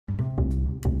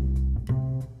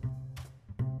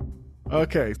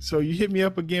Okay, so you hit me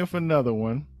up again for another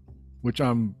one, which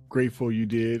I'm grateful you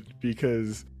did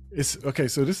because it's okay.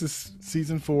 So this is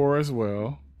season 4 as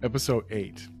well, episode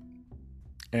 8,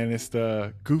 and it's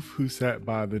the Goof Who Sat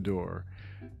by the Door,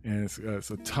 and it's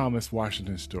a Thomas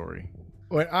Washington story.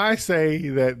 When I say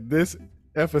that this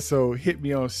episode hit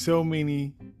me on so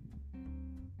many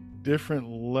different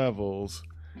levels,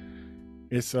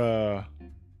 it's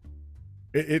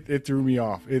it threw me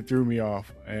off. It threw me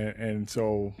off, and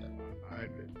so.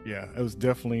 Yeah, it was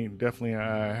definitely.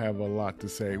 I have a lot to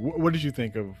say. What did you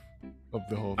think of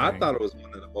the whole thing? I thought it was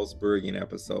one of the most brilliant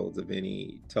episodes of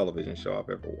any television show I've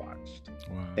ever watched.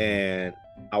 Wow. And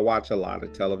I watch a lot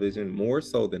of television, more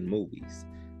so than movies.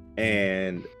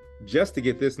 And just to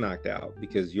get this knocked out,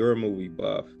 because you're a movie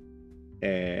buff,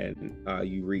 and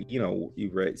you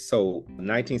read. So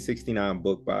 1969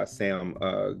 book by Sam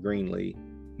Greenlee,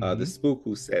 The Spook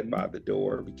Who Sat by the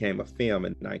Door, became a film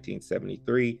in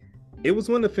 1973. It was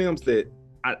one of the films that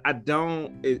I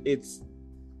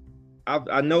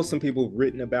know some people have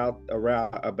written about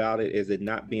it as it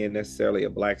not being necessarily a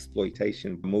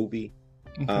blaxploitation movie,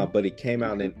 but it came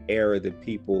out in an era that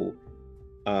people,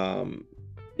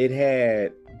 it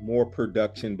had more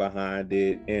production behind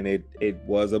it, and it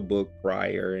was a book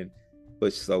prior,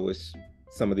 but so was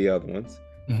some of the other ones.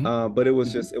 But it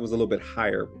was it was a little bit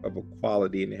higher of a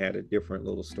quality, and it had a different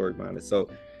little story behind it. So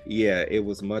yeah, it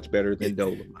was much better than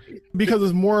Dolomite. Because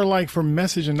it's more like for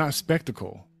message and not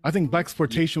spectacle. I think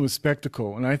blaxploitation was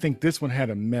spectacle, and I think this one had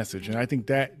a message. And I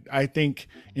think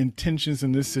intentions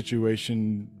in this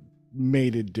situation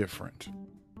made it different,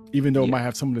 even though it might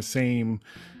have some of the same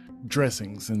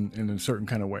dressings in a certain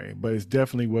kind of way. But it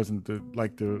definitely wasn't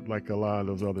like a lot of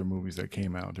those other movies that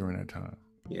came out during that time.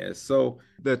 Yeah. So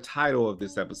the title of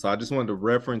this episode, I just wanted to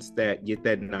reference that, get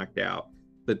that knocked out.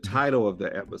 The title of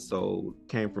the episode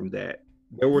came from that.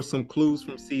 There were some clues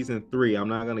from season 3. I'm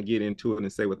not going to get into it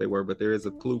and say what they were, but there is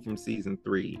a clue from season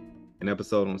 3, an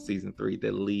episode on season 3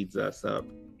 that leads us up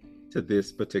to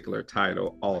this particular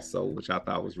title also, which I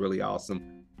thought was really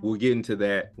awesome. We'll get into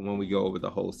that when we go over the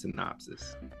whole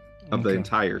synopsis of the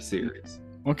entire series.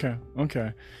 Okay.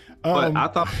 But I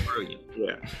thought it was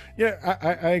brilliant. Yeah,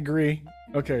 I agree.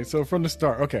 Okay, so from the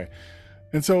start, okay.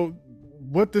 And so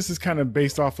what this is kind of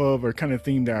based off of or kind of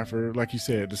themed after, like you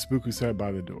said, The Spook Who Sat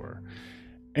by the Door.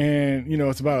 And,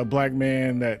 it's about a black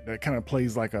man that kind of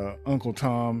plays like a Uncle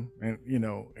Tom, and,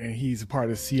 and he's a part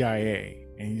of the CIA,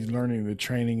 and he's learning the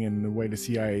training and the way the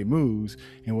CIA moves.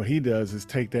 And what he does is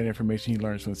take that information he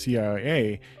learns from the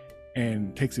CIA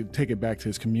and take it back to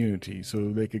his community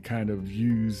so they could kind of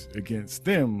use against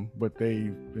them what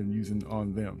they've been using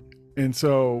on them. And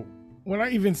so when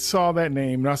I even saw that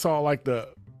name, and I saw like the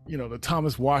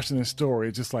Thomas Washington story,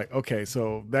 it's just like, okay,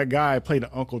 so that guy played an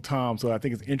Uncle Tom. So I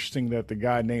think it's interesting that the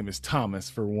guy's name is Thomas,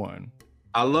 for one.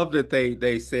 I love that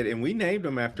they said, and we named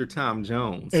him after Tom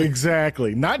Jones.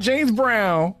 Exactly. Not James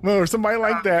Brown or somebody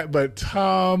like that, but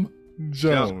Tom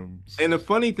Jones. And the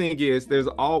funny thing is, there's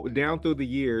all down through the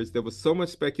years, there was so much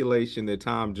speculation that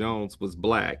Tom Jones was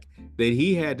black that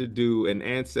he had to do an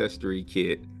ancestry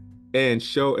kit and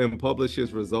show and publish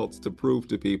his results to prove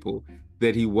to people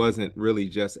that he wasn't really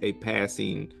just a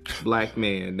passing black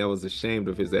man that was ashamed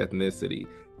of his ethnicity.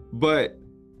 But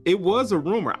it was a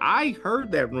rumor. I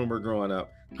heard that rumor growing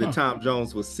up that Tom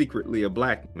Jones was secretly a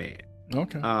black man.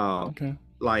 Okay.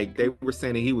 Like they were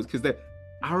saying that he was, because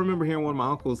I remember hearing one of my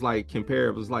uncles like compare,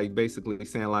 it was like basically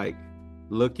saying like,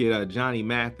 look at Johnny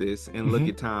Mathis and look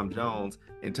at Tom Jones,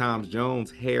 and Tom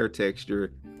Jones' hair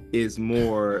texture is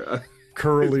more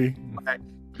curly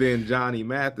than Johnny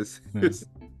Mathis.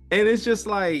 And it's just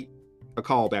like a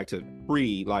callback to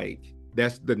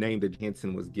that's the name that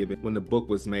Henson was given when the book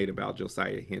was made about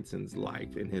Josiah Henson's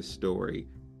life and his story,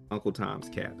 Uncle Tom's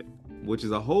Cabin, which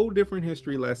is a whole different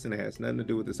history lesson. It has nothing to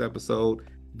do with this episode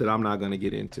that I'm not going to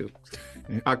get into.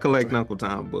 I collect Uncle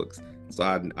Tom books, so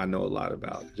I know a lot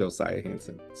about Josiah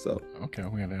Henson. So okay,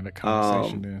 we had to have that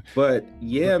conversation then. But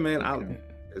yeah, man,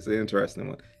 it's an interesting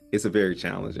one. It's a very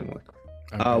challenging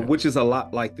one, which is a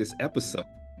lot like this episode.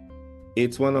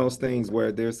 It's one of those things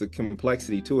where there's a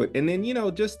complexity to it. And then,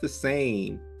 just the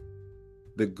saying,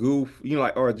 the goof,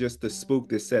 or just the spook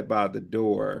that sat by the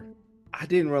door, I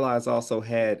didn't realize also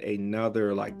had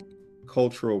another like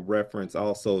cultural reference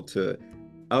also to,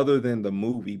 other than the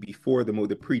movie, before the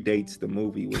movie that predates the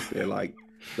movie, was there like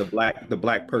the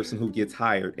black person who gets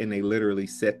hired, and they literally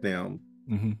set them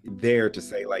there to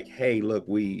say like, hey, look,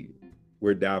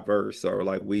 we're diverse, or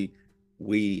like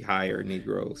we hire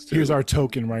Negroes too. Here's our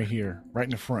token right here, right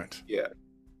in the front. Yeah,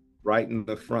 right in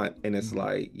the front. And it's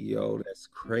like, yo, that's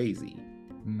crazy.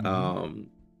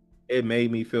 it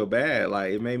made me feel bad.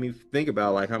 Like it made me think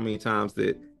about like how many times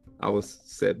that I was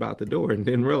set by the door and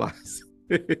didn't realize.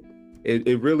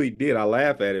 It really did. I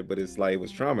laugh at it, but it's like it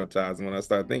was traumatizing when I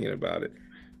started thinking about it.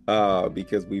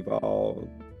 Because we've all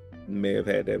may have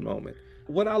had that moment.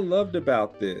 What I loved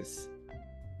about this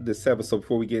episode,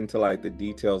 before we get into like the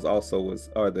details, also was,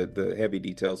 or the heavy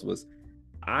details, was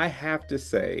I have to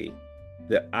say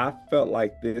that I felt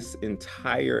like this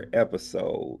entire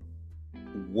episode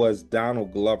was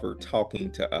Donald Glover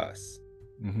talking to us.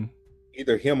 Mm-hmm.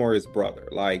 Either him or his brother,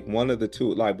 like one of the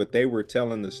two, like, but they were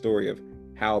telling the story of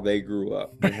how they grew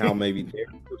up and how maybe they're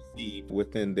perceived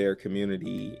within their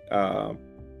community.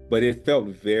 But it felt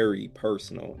very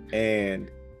personal. And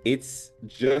it's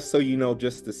just so you know,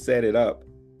 just to set it up,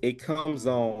 it comes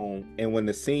on, and when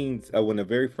the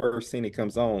very first scene it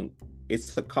comes on,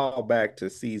 it's a callback to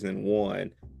season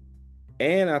 1.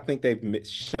 And I think they've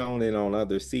shown it on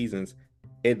other seasons.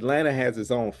 Atlanta has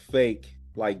its own fake,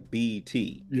 like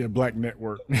BT. Yeah, Black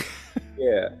Network.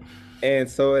 Yeah. And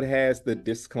so it has the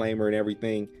disclaimer and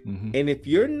everything. Mm-hmm. And if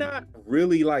you're not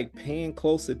really like paying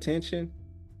close attention,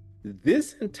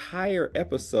 this entire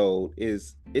episode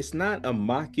it's not a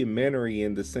mockumentary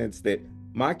in the sense that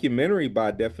mockumentary by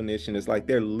definition is like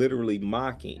they're literally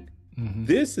mocking. Mm-hmm.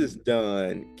 This is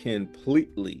done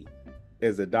completely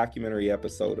as a documentary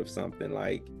episode of something,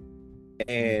 like,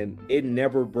 and it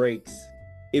never breaks.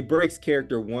 It breaks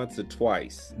character once or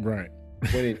twice. Right.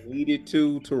 When it needed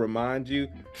to remind you,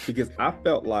 because I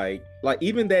felt like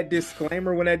even that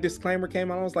disclaimer, when that disclaimer came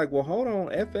out, I was like, well, hold on,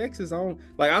 FX is on.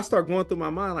 Like, I start going through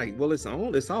my mind, like, well, it's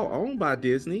all owned by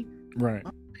Disney. Right. Why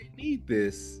do they need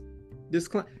this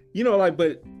disclaimer? You know, like,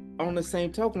 but on the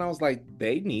same token, I was like,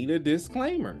 they need a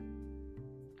disclaimer.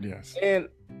 Yes. And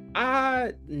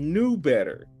I knew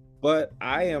better, but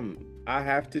I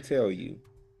have to tell you,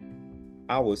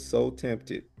 I was so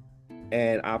tempted,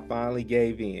 and I finally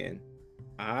gave in.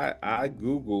 I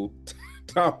Googled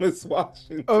Thomas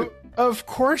Washington. Of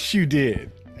course you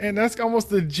did. And that's almost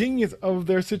the genius of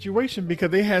their situation,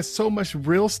 because they had so much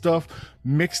real stuff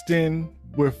mixed in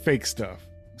with fake stuff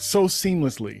so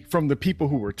seamlessly, from the people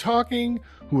who were talking,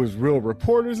 who was real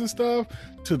reporters and stuff,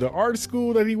 to the art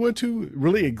school that he went to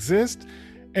really exist.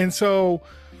 And so,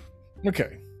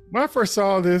 okay, when I first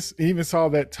saw this, and even saw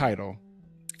that title,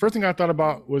 first thing I thought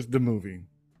about was the movie.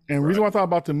 And the reason why I thought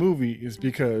about the movie is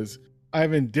because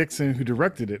Ivan Dixon, who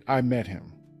directed it, I met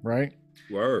him, right?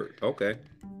 Word. Okay.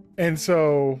 And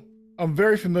so I'm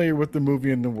very familiar with the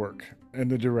movie and the work and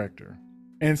the director.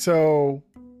 And so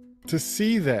to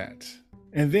see that,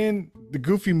 and then the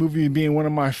Goofy movie being one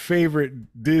of my favorite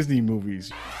Disney movies.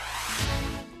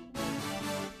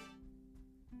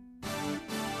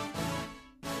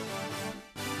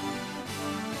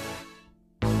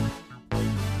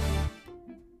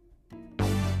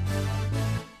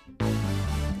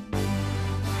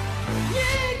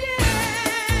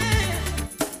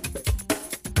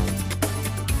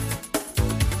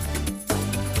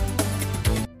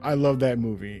 I love that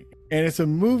movie. And it's a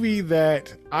movie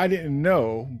that I didn't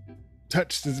know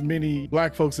touched as many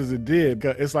Black folks as it did.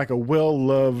 It's like a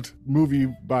well-loved movie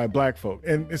by Black folk.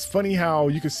 And it's funny how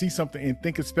you can see something and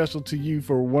think it's special to you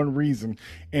for one reason,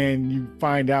 and you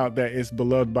find out that it's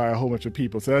beloved by a whole bunch of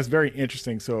people. So that's very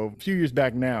interesting. So a few years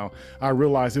back now, I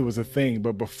realized it was a thing.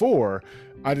 But before,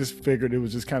 I just figured it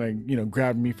was just kind of,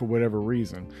 grabbing me for whatever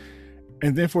reason.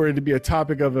 And then for it to be a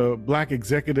topic of a Black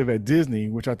executive at Disney,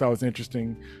 which I thought was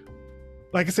interesting.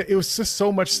 Like I said, it was just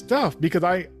so much stuff, because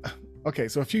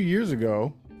so a few years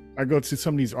ago, I go to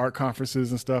some of these art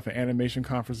conferences and stuff, and animation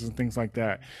conferences and things like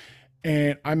that.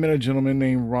 And I met a gentleman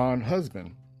named Ron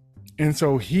Husband. And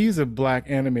so he's a Black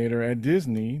animator at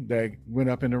Disney that went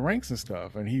up in the ranks and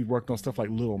stuff. And he worked on stuff like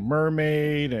Little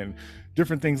Mermaid and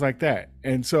different things like that.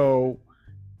 And so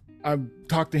I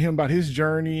talked to him about his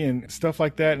journey and stuff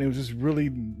like that. And it was just really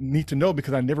neat to know,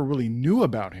 because I never really knew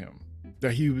about him,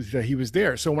 that he was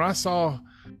there. So when I saw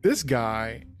this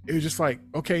guy, it was just like,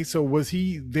 okay, so was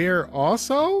he there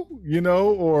also,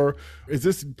 or is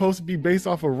this supposed to be based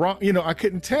off of wrong? I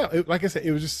couldn't tell. Like I said,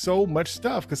 it was just so much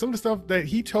stuff, because some of the stuff that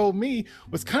he told me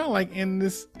was kind of like in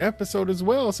this episode as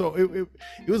well. So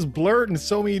it was blurred in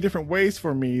so many different ways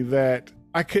for me that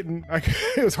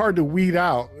it was hard to weed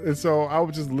out. And so I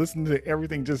would just listen to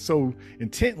everything just so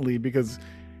intently, because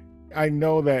I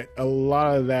know that a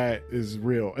lot of that is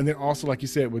real. And then also, like you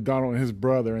said, with Donald and his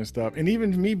brother and stuff, and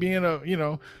even me being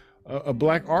a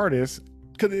Black artist,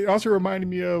 because it also reminded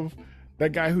me of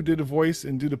that guy who did the voice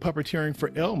and do the puppeteering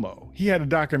for Elmo. He had a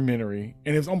documentary,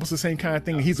 and it was almost the same kind of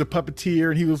thing. He's a puppeteer,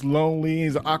 and he was lonely, and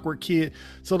he's an awkward kid.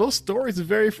 So those stories are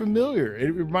very familiar.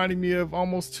 It reminded me of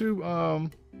almost too,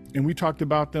 and we talked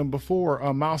about them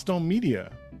before, Milestone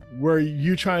Media, where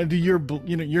you trying to do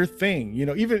your thing.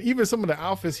 Even some of the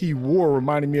outfits he wore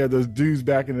reminded me of those dudes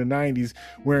back in the 90s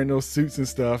wearing those suits and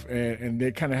stuff, and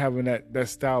they're kind of having that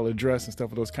style of dress and stuff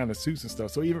with those kind of suits and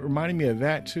stuff. So even reminding me of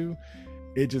that too.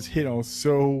 It just hit on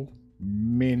so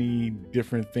many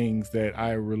different things that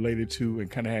I related to and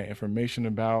kind of had information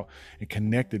about and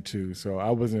connected to. So I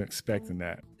wasn't expecting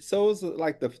that. So it was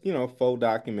like the faux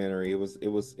documentary. It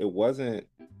wasn't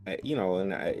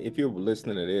and if you're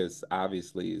listening to this,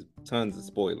 obviously tons of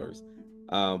spoilers,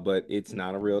 but it's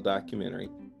not a real documentary.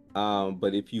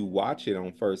 But if you watch it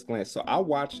on first glance, so I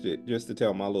watched it just to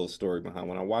tell my little story behind.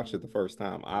 When I watched it the first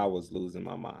time, I was losing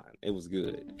my mind. It was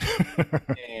good.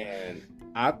 And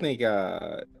I think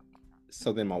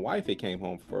so then my wife came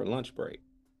home for a lunch break.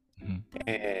 Mm-hmm.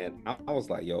 And I was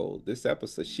like, yo, this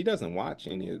episode, she doesn't watch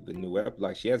any of the new episodes.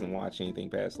 Like, she hasn't watched anything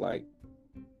past like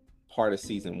part of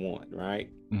season 1, right?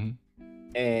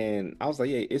 Mm-hmm. And I was like,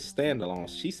 yeah, it's standalone.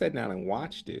 She sat down and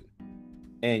watched it.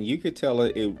 And you could tell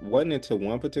it wasn't until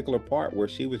one particular part where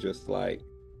she was just like,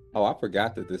 oh, I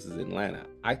forgot that this is Atlanta.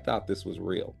 I thought this was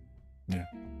real. Yeah.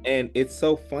 And it's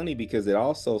so funny because it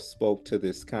also spoke to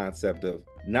this concept of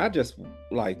not just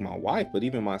like my wife, but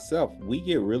even myself. We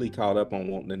get really caught up on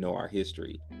wanting to know our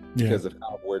history because of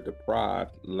how we're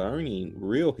deprived learning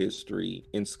real history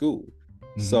in school.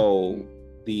 Mm-hmm. So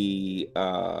the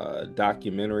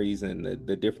documentaries and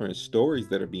the different stories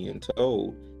that are being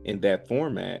told in that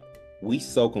format, we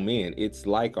soak them in. It's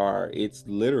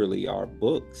literally our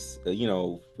books,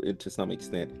 to some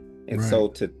extent. And so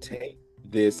to take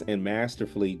this and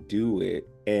masterfully do it,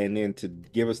 and then to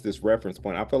give us this reference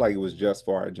point, I feel like it was just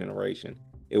for our generation.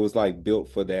 It was like built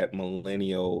for that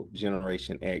millennial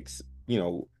Generation X,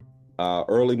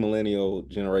 early millennial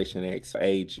Generation X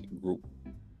age group,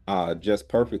 just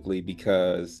perfectly,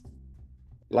 because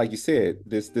like you said,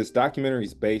 this documentary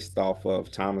is based off of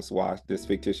this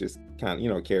fictitious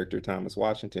character, Thomas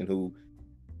Washington, who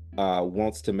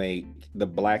wants to make the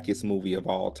blackest movie of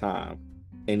all time.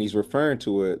 And he's referring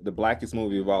to it, the blackest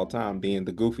movie of all time, being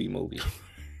the Goofy movie.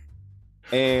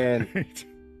 And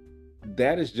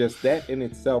that in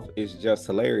itself is just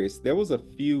hilarious. There was a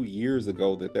few years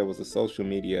ago that there was a social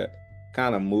media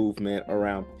kind of movement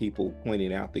around people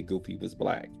pointing out that Goofy was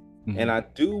black. Mm-hmm. And I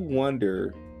do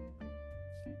wonder,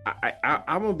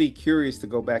 I'm gonna be curious to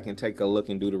go back and take a look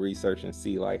and do the research and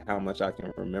see like how much I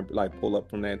can remember, like pull up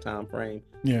from that time frame.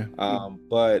 Yeah.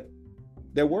 But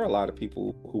there were a lot of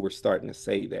people who were starting to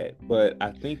say that, but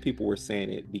I think people were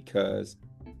saying it because,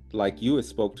 like you had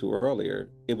spoke to earlier,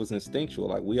 it was instinctual.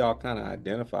 Like we all kind of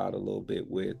identified a little bit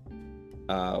with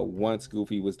once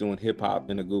Goofy was doing hip hop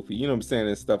in a Goofy, you know what I'm saying,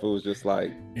 and stuff. It was just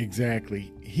like,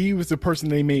 exactly. He was the person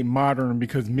they made modern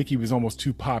because Mickey was almost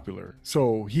too popular.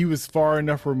 So he was far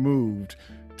enough removed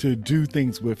to do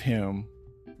things with him,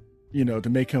 to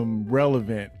make him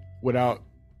relevant without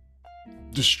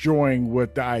destroying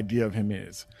what the idea of him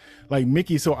is. Like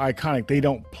Mickey's so iconic, they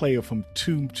don't play with him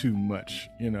too much.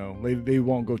 They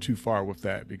won't go too far with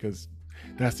that because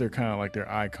that's their kind of like their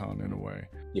icon in a way.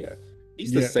 Yeah.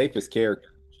 He's the safest character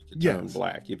to turn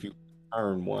black. If you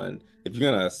turn one, if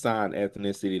you're gonna assign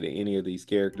ethnicity to any of these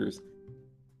characters,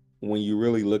 when you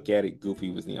really look at it,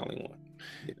 Goofy was the only one.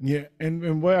 Yeah,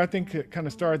 and what I think kind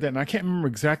of started that, and I can't remember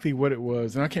exactly what it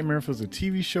was, and I can't remember if it was a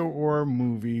TV show or a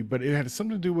movie, but it had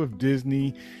something to do with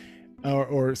Disney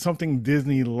or something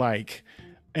Disney-like,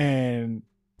 and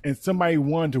somebody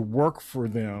wanted to work for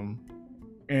them,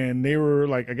 and they were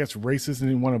like, I guess, racist, and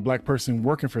didn't want a black person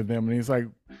working for them, and he's like,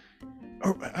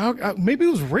 maybe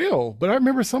it was real, but I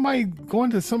remember somebody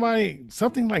going to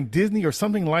something like Disney or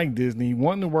something like Disney,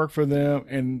 wanting to work for them,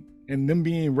 and them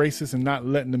being racist and not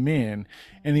letting them in.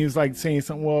 And he was like saying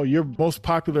something, well, your most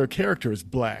popular character is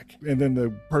black. And then the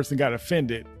person got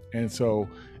offended. And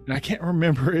I can't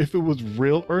remember if it was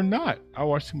real or not. I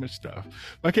watched too much stuff.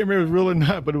 I can't remember if it was real or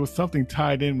not, but it was something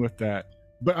tied in with that.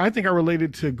 But I think I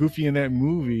related to Goofy in that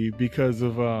movie because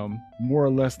of more or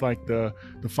less like the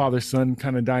father-son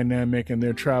kind of dynamic and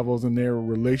their travels and their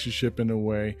relationship in a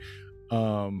way,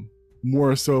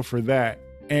 more so for that.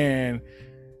 And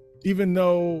even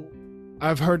though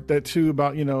I've heard that too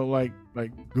about, like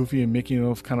Goofy and Mickey and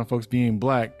those kind of folks being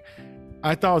black,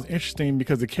 I thought it was interesting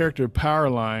because the character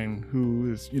Powerline,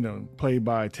 who is, played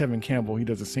by Tevin Campbell, he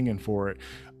does the singing for it.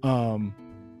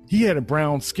 He had a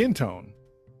brown skin tone.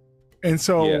 And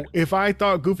so if I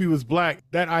thought Goofy was black,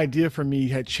 that idea for me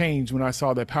had changed when I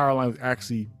saw that Powerline was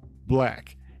actually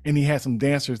black. And he had some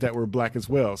dancers that were black as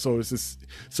well. So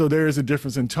there is a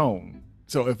difference in tone.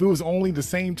 So if it was only the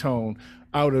same tone,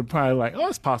 I would have probably like, oh,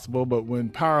 it's possible. But when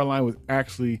Powerline was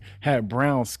actually had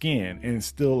brown skin and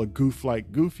still a goof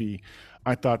like Goofy,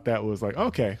 I thought that was like,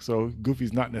 okay, so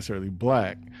Goofy's not necessarily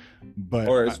black, but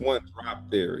Or it's one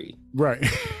drop theory. right.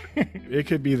 It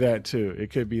could be that too. It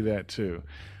could be that too.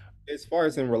 As far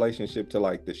as in relationship to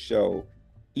like the show,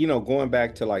 going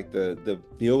back to like the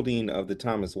building of the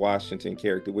Thomas Washington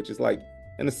character, which is like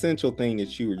an essential thing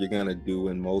that you're gonna do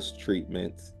in most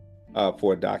treatments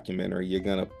for a documentary. You're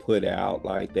gonna put out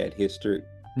like that history,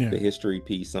 the history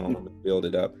piece on them and build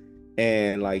it up.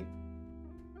 And like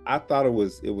I thought it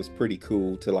was pretty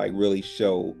cool to like really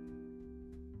show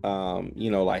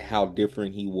like how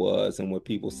different he was and what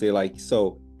people say. Like,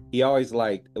 so he always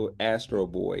liked Astro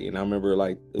Boy, and I remember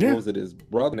like what was it, his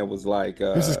brother that was like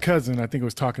it was his cousin, I think,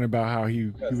 was talking about how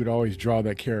he would always draw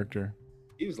that character.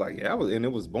 He was like, yeah, and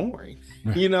it was boring.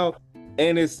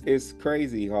 And it's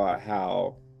crazy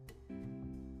how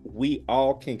we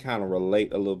all can kind of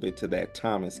relate a little bit to that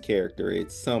Thomas character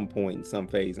at some point in some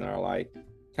phase in our life,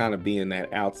 kind of being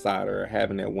that outsider,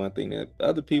 having that one thing that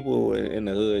other people in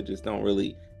the hood just don't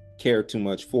really care too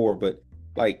much for. But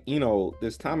like,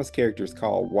 this Thomas character is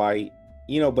called White,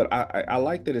 but I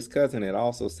like that his cousin had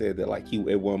also said that like he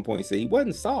at one point said he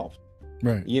wasn't soft,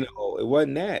 right? It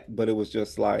wasn't that, but it was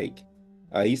just like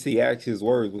he actually his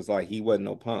words was like he wasn't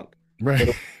no punk,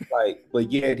 right?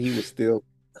 But yet he was still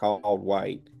called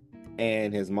White,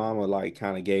 and his mama like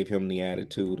kind of gave him the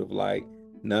attitude of like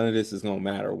none of this is gonna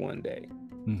matter one day.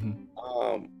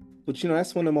 But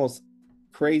that's one of the most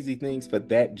crazy things for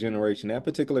that generation, that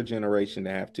particular generation, to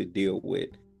have to deal with,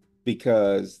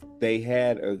 because they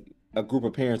had a group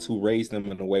of parents who raised them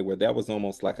in a way where that was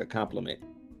almost like a compliment,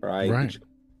 right?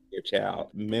 Your child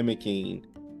mimicking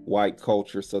white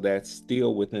culture, so that's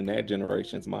still within that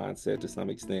generation's mindset to some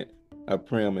extent a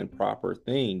prim and proper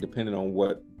thing, depending on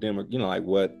what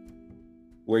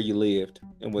where you lived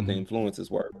and what the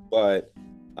influences were. But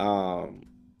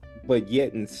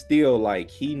yet and still,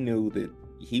 like, he knew that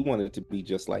he wanted to be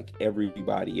just like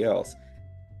everybody else.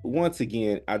 Once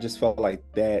again, I just felt like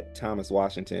that Thomas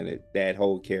Washington, that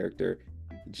whole character,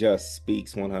 just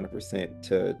speaks 100%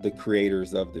 to the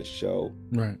creators of the show,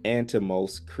 right? And to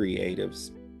most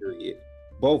creatives, period,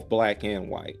 both black and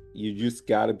white. You just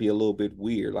got to be a little bit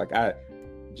weird. Like, I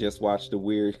just watched the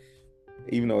Weird,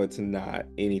 even though it's not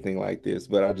anything like this,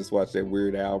 but I just watched that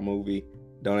Weird Al movie.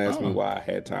 Don't ask me why, I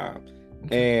had time.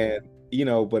 And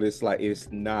but it's like, it's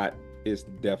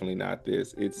definitely not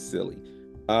this. It's silly.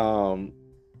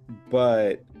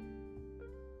 But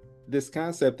this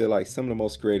concept that like some of the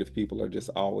most creative people are just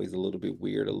always a little bit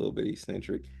weird, a little bit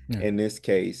eccentric. In this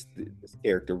case, this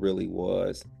character really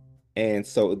was. And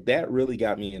so that really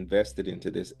got me invested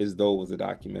into this as though it was a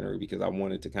documentary, because I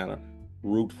wanted to kind of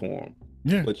root for him.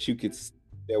 But you could see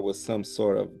there was some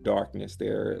sort of darkness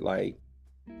there. Like,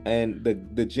 and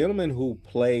the gentleman who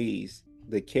plays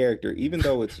the character, even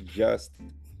though it's just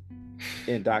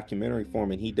in documentary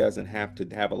form and he doesn't have to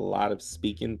have a lot of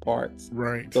speaking parts,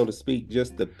 right, so to speak,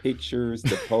 just the pictures,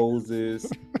 the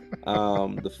poses,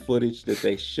 the footage that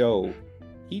they show,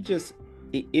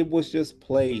 it was just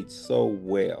played so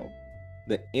well.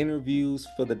 The interviews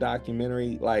for the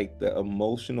documentary, like the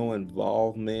emotional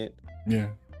involvement,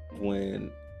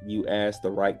 when you ask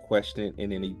the right question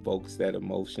and it evokes that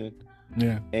emotion.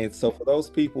 And so for those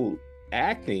people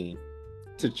acting,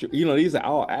 these are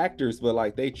all actors, but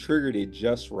like they triggered it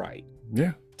just right.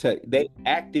 They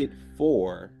acted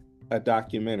for a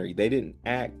documentary. They didn't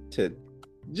act to,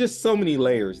 just so many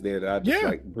layers there that I just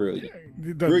like brilliant.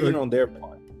 Brilliant on their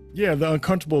part. The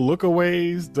uncomfortable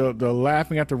lookaways, the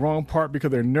laughing at the wrong part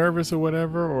because they're nervous or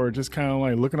whatever, or just kind of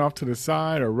like looking off to the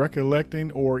side or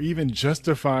recollecting, or even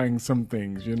justifying some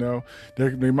things.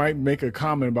 They might make a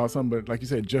comment about something, but like you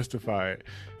said, justify it.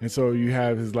 And so you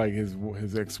have his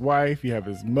ex-wife, you have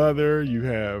his mother, you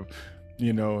have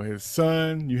his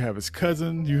son, you have his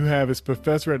cousin, you have his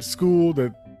professor at school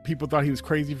that people thought he was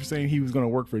crazy for saying he was going to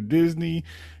work for Disney,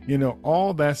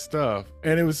 all that stuff.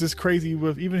 And it was just crazy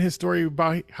with even his story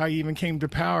about how he even came to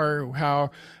power,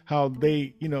 how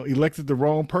they, elected the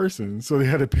wrong person. So they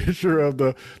had a picture of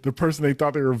the person they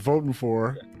thought they were voting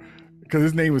for, because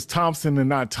his name was Thompson and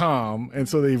not Tom. And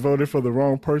so they voted for the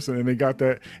wrong person, and they got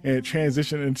that, and it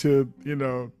transitioned into,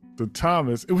 the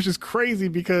Thomas. It was just crazy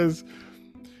because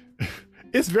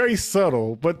it's very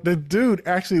subtle, but the dude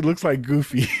actually looks like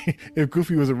Goofy if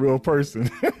Goofy was a real person.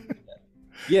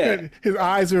 His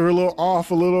eyes are a little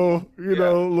off, a little, a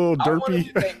little derpy. I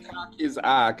wanted to cock his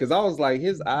eye, because I was like,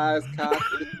 his eyes cocked,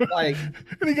 like,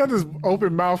 and he got this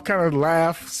open mouth kind of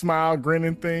laugh, smile,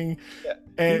 grinning thing.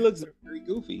 And he looks very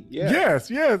Goofy. Yeah. Yes,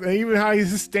 and even how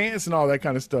his stance and all that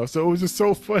kind of stuff. So it was just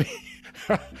so funny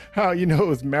how it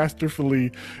was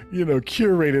masterfully,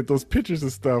 curated, those pictures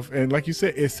and stuff. And like you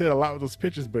said, it said a lot with those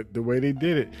pictures, but the way they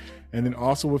did it, and then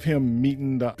also with him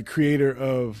meeting the creator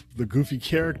of the Goofy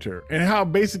character, and how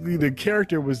basically the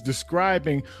character was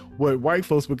describing what white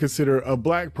folks would consider a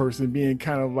black person, being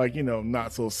kind of like,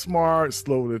 not so smart,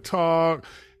 slow to talk,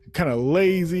 kind of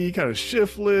lazy, kind of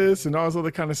shiftless, and all this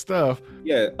other kind of stuff.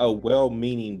 Yeah, a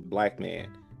well-meaning black man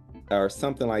or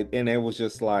something like, and it was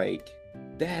just like,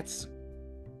 that's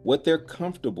what they're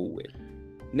comfortable with.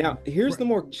 Now, here's the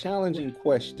more challenging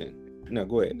question. No,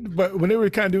 go ahead. But when they were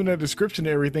kind of doing that description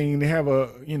and everything, they have a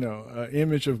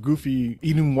image of Goofy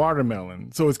eating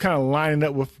watermelon, so it's kind of lining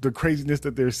up with the craziness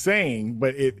that they're saying.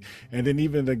 And then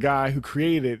even the guy who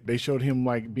created it, they showed him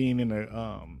like being in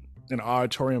an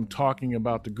auditorium talking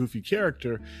about the Goofy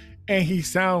character, and he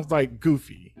sounds like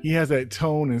Goofy. He has that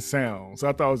tone and sound. So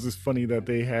I thought it was just funny that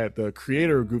they had the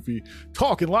creator of Goofy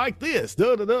talking like this.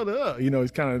 Da da da da.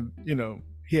 He's kind of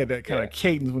he had that kind of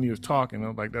cadence when he was talking. I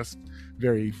was like, that's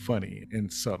very funny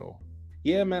and subtle.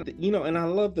 Yeah, man. And I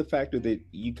love the factor that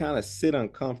you kind of sit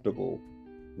uncomfortable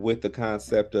with the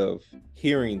concept of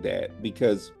hearing that,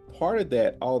 because part of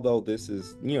that, although this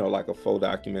is, like a faux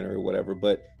documentary or whatever,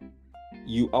 but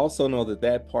you also know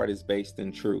that part is based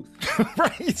in truth.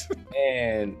 Right.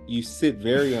 And you sit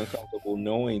very uncomfortable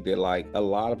knowing that like a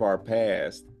lot of our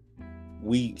past,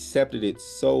 we accepted it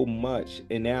so much,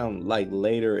 and now like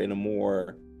later in a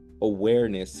more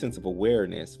sense of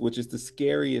awareness, which is the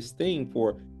scariest thing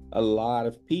for a lot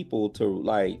of people to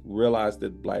like realize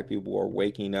that black people are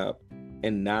waking up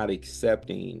and not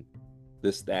accepting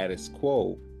the status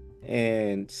quo.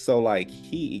 And so like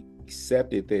he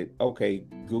accepted that, okay,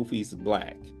 Goofy's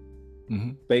black.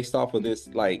 Based off of this,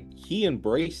 like he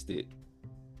embraced it,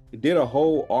 did a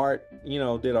whole art,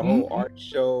 art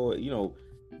show,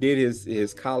 did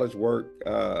his college work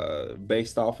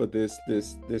based off of this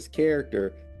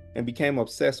character, and became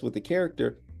obsessed with the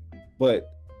character. But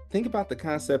think about the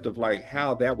concept of like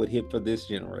how that would hit for this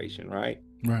generation, right?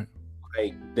 Right.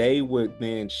 Like they would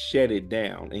then shut it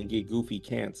down and get Goofy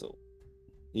canceled,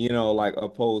 like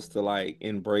opposed to like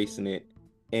embracing it.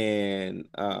 And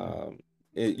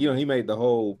he made the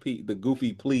whole the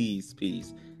Goofy Please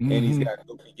piece, and he's got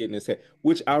Goofy getting his head,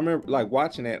 which I remember like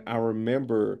watching that. I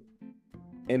remember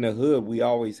in the hood we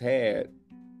always had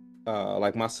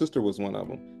like my sister was one of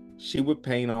them. She would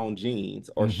paint on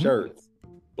jeans or shirts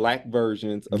black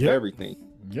versions of everything.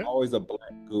 Always a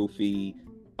black Goofy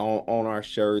on our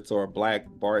shirts, or a black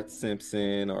Bart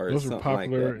Simpson, or those something were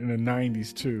popular like that. in the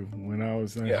 90s too. When I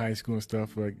was in high school and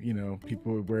stuff, like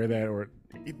people would wear that, or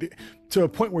to a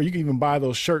point where you can even buy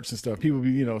those shirts and stuff. People would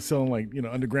be selling like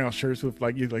underground shirts with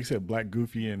like you said, black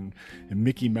Goofy and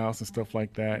Mickey Mouse and stuff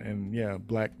like that, and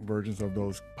black versions of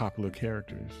those popular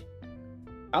characters.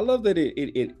 I love that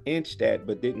it inched that,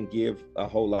 but didn't give a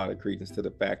whole lot of credence to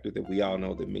the factor that we all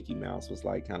know that Mickey Mouse was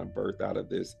like kind of birthed out of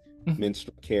this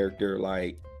minstrel character,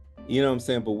 like, what I'm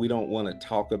saying? But we don't want to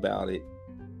talk about it,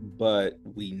 but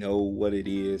we know what it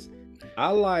is. I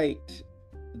liked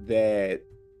that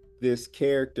this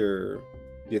character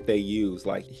that they use,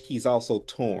 like he's also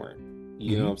torn,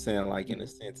 know what I'm saying? Like in the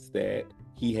sense that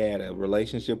he had a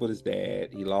relationship with his dad,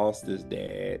 he lost his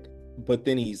dad, but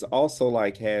then he's also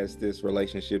like has this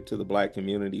relationship to the black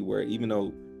community where even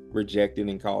though rejected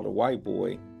and called a white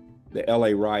boy, the LA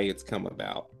riots come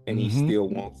about and he still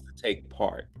wants to take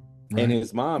part. Right. And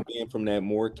his mom being from that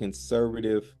more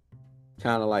conservative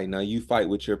kind of like, now you fight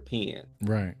with your pen.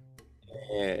 Right.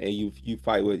 And you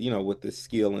fight with, with the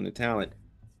skill and the talent,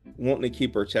 wanting to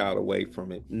keep her child away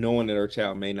from it, knowing that her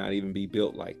child may not even be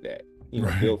built like that,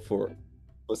 built for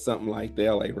something like the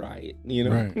LA riot,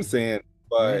 what I'm saying?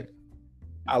 But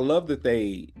I love that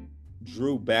they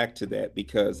drew back to that,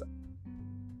 because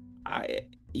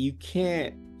you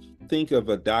can't think of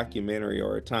a documentary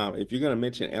or a time, if you're going to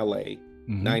mention LA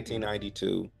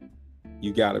 1992,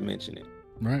 you got to mention it.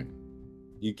 Right.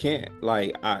 You can't,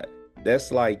 like,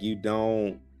 that's like you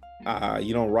don't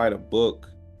write a book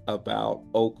about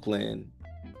Oakland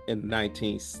in late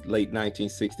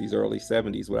 1960s, early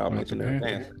 70s without mentioning their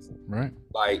Panthers. Right.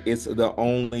 Like it's the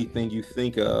only thing you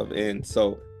think of. And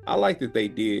so I like that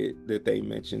they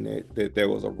mentioned that there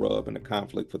was a rub and a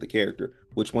conflict for the character,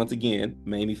 which once again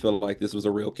made me feel like this was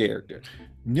a real character.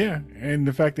 Yeah. And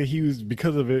the fact that he was,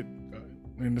 because of it,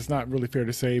 and it's not really fair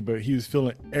to say, but he was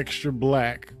feeling extra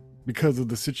black because of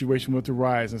the situation with the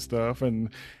riots and stuff. And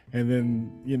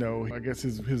then, I guess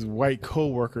his white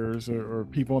co-workers or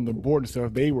people on the board and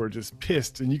stuff, they were just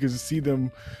pissed. And you could see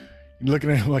them,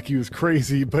 looking at him like he was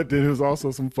crazy. But then there was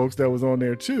also some folks that was on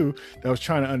there too that was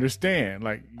trying to understand.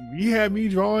 Like, he had me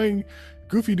drawing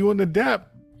Goofy doing the dap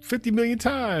 50 million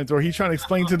times, or he's trying to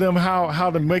explain to them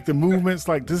how to make the movements,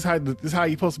 like this is how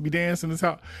you're supposed to be dancing, this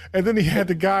how. And then he had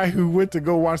the guy who went to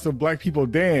go watch some black people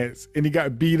dance and he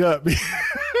got beat up.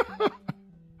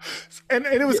 and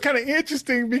it was kind of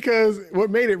interesting because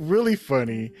what made it really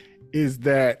funny is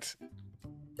that,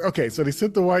 okay, so they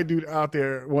sent the white dude out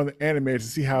there, one of the animators, to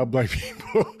see how black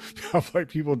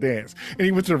people dance, and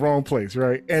he went to the wrong place,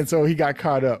 right? And so he got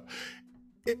caught up.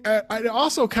 It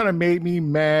also kind of made me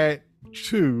mad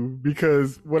too,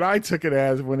 because what I took it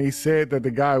as, when he said that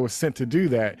the guy was sent to do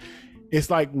that, it's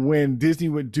like when Disney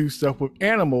would do stuff with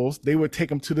animals, they would take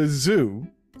them to the zoo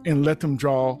and let them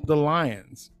draw the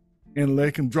lions and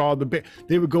let them draw the bear.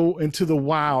 They would go into the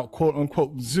wild, quote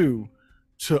unquote, zoo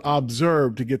to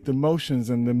observe, to get the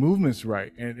motions and the movements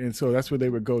right. And so that's where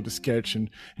they would go to sketch and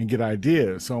get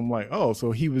ideas. So I'm like, oh,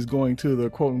 so he was going to the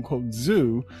quote unquote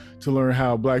zoo to learn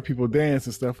how black people dance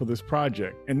and stuff for this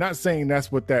project. And not saying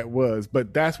that's what that was,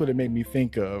 but that's what it made me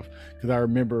think of, because I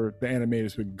remember the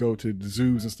animators would go to the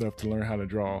zoos and stuff to learn how to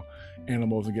draw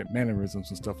animals and get mannerisms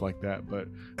and stuff like that. But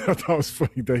I thought it was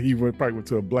funny that he probably went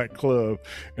to a black club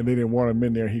and they didn't want him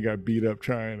in there. He got beat up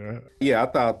trying to. Yeah, I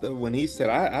thought that when he said,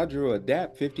 I drew a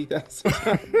dap 50,000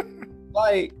 times.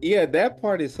 Like, yeah, that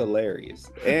part is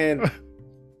hilarious. And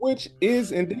which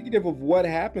is indicative of what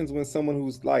happens when someone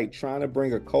who's like trying to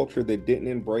bring a culture that didn't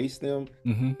embrace them,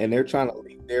 and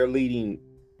they're leading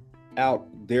out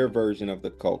their version of the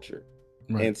culture.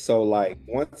 Right. And so, like,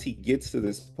 once he gets to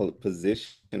this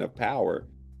position of power,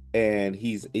 and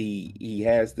he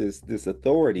has this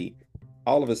authority,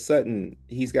 all of a sudden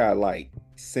he's got like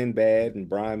Sinbad and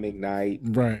Brian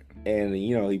McKnight, right? And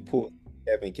he pulled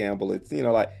Kevin Campbell. It's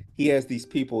like he has these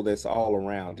people that's all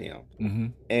around him.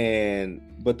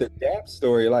 But the Dap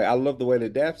story, like, I love the way the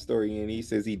Dap story, and he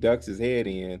says he ducks his head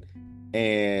in.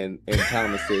 And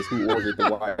Thomas says, "Who ordered the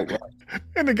white rice?"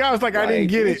 And the guy was like, "I didn't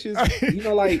get it."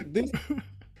 Like this,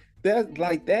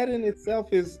 that in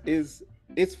itself is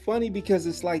it's funny, because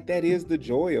it's like that is the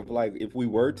joy of, like, if we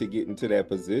were to get into that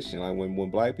position, like when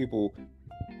black people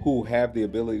who have the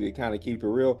ability to kind of keep it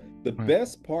real. The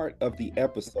best part of the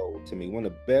episode, to me, one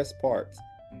of the best parts,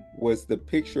 was the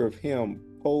picture of him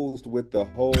posed with the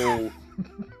whole.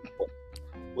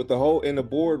 In the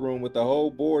boardroom with the whole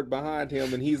board behind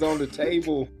him, and he's on the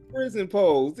table, prison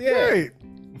pose. Yeah,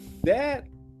 right.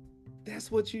 That's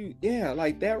what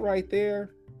like that right there.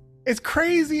 It's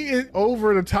crazy.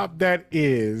 Over the top that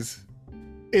is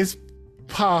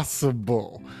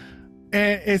possible,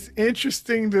 and it's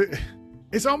interesting that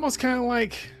it's almost kind of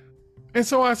like, and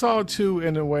so I saw it too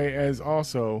in a way as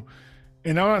also.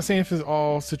 And I'm not saying if it's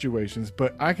all situations,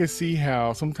 but I can see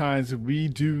how sometimes if we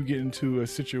do get into a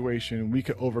situation, we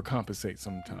could overcompensate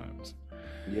sometimes.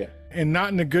 Yeah. And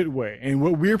not in a good way. And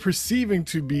what we're perceiving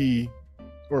to be,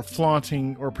 or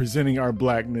flaunting or presenting our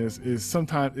blackness, is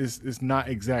sometimes is not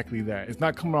exactly that. It's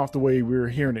not coming off the way we're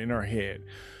hearing it in our head.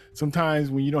 Sometimes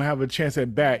when you don't have a chance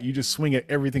at bat, you just swing at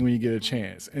everything when you get a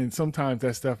chance. And sometimes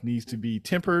that stuff needs to be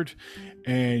tempered,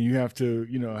 and you have to,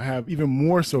 have even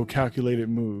more so calculated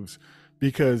moves.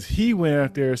 Because he went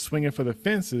out there swinging for the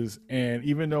fences, and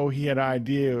even though he had an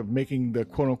idea of making the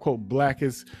quote unquote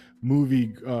blackest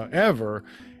movie ever,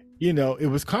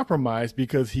 it was compromised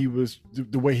because he was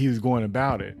the way he was going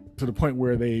about it, to the point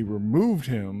where they removed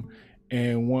him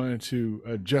and wanted to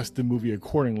adjust the movie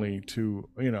accordingly to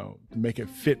make it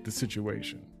fit the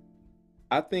situation.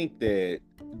 I think that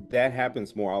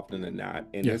happens more often than not,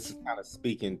 and yes. This is kind of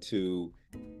speaking to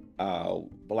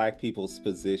Black people's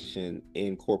position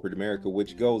in corporate America,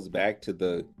 which goes back to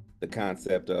the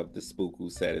concept of the spook who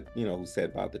said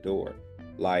by the door.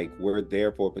 Like, we're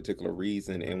there for a particular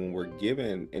reason, and when we're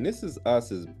given, and this is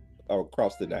us as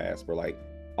across the diaspora, like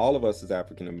all of us as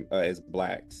as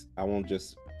Blacks, I won't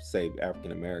just say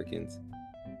African Americans,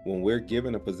 when we're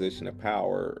given a position of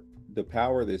power, the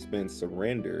power that's been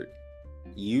surrendered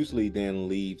usually then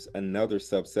leaves another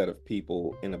subset of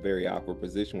people in a very awkward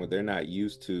position where they're not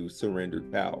used to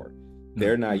surrendered power.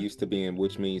 They're not used to being,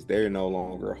 which means they're no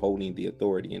longer holding the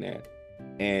authority in that.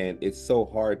 And it's so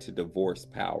hard to divorce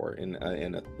power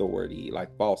and authority,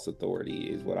 like false authority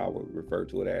is what I would refer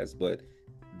to it as. But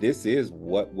this is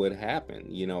what would happen.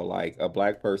 Like, a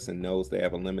Black person knows they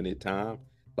have a limited time.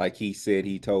 Like he said,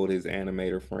 he told his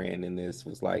animator friend, and this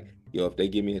was like, if they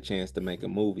give me a chance to make a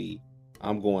movie,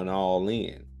 I'm going all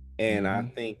in. And I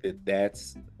think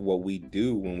that's what we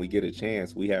do when we get a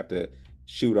chance. We have to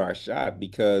shoot our shot,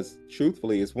 because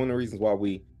truthfully, it's one of the reasons why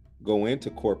we go into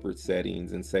corporate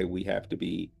settings and say we have to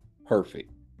be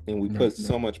perfect. and we put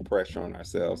so much pressure on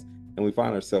ourselves, and we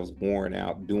find ourselves worn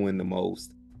out doing the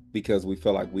most because we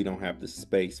feel like we don't have the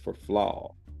space for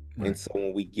flaw. Right. And so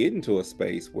when we get into a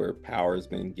space where power has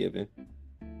been given,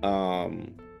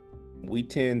 we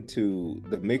tend to,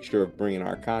 the mixture of bringing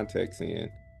our context in,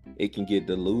 it can get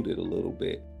diluted a little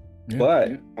bit.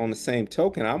 But on the same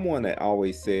token, I'm one that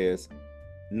always says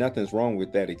nothing's wrong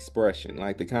with that expression.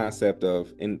 Like the concept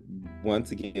of, and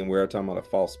once again, we're talking about a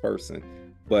false person,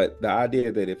 but the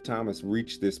idea that if Thomas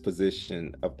reached this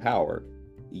position of power,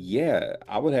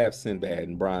 I would have Sinbad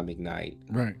and Brian McKnight,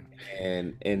 right,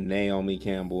 and Naomi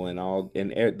Campbell and all,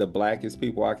 and the blackest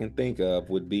people I can think of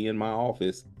would be in my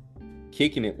office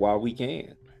kicking it while we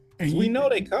can. And we know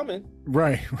they coming.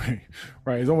 Right.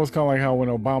 It's almost kind of like how when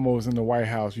Obama was in the White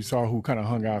House, you saw who kind of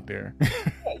hung out there.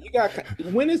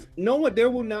 There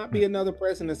will not be another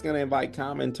president that's going to invite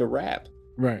Common to rap.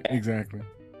 Right, exactly.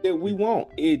 We won't.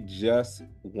 It just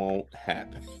won't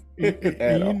happen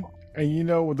at all.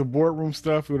 And with the boardroom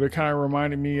stuff, it kind of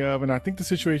reminded me of, and I think the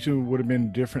situation would have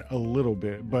been different a little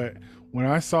bit, but when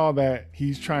I saw that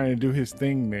he's trying to do his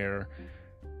thing there,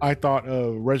 I thought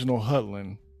of Reginald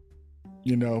Hudlin,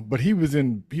 but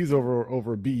he's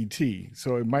over BET,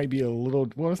 so it might be a little,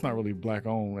 well, it's not really black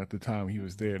owned at the time he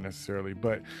was there necessarily,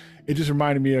 but it just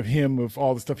reminded me of him, of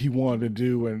all the stuff he wanted to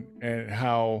do, and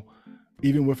how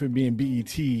even with it being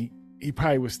BET, he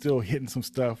probably was still hitting some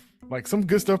stuff. Like some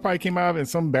good stuff probably came out of it and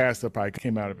some bad stuff probably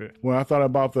came out of it. When I thought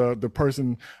about the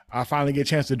person I finally get a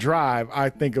chance to drive, I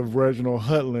think of Reginald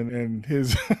Hudlin and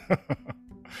his,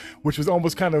 which was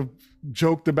almost kind of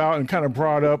joked about and kind of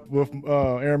brought up with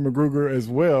Aaron McGruger as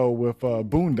well with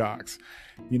Boondocks,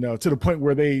 to the point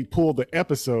where they pulled the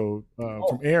episode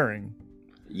from airing.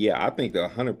 Yeah, I think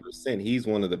 100% he's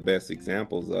one of the best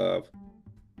examples of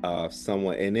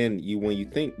someone. And then when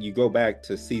you go back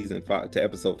to season 5, to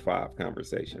episode 5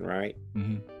 conversation, right?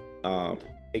 Mm-hmm.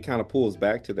 It kind of pulls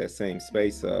back to that same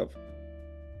space of,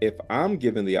 if I'm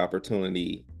given the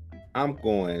opportunity, I'm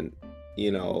going,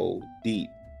 deep,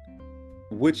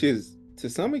 which is to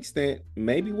some extent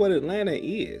maybe what Atlanta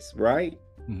is, right?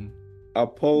 Mm-hmm.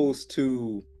 Opposed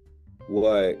to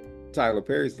what Tyler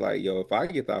Perry's like, if I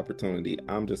get the opportunity,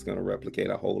 I'm just going to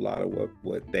replicate a whole lot of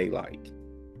what they like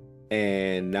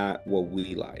and not what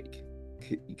we like,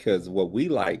 because what we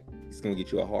like is going to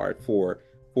get you a hard four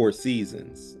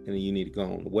seasons, and then you need to go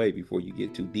on the way before you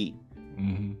get too deep.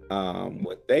 Mm-hmm.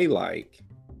 What they like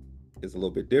is a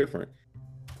little bit different.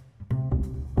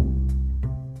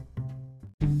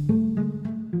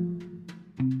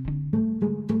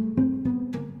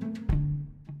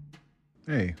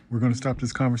 Hey, we're going to stop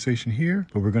this conversation here,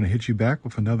 but we're going to hit you back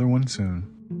with another one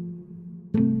soon.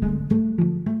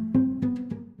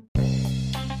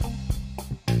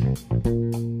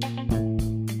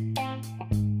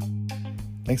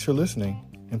 Thanks for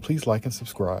listening, and please like and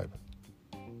subscribe.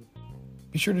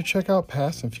 Be sure to check out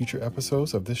past and future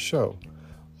episodes of this show,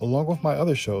 along with my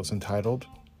other shows entitled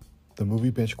The Movie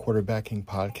Bench Quarterbacking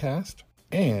Podcast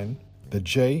and The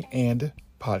J and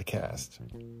Podcast,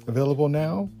 available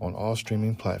now on all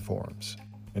streaming platforms.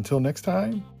 Until next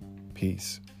time,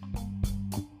 peace.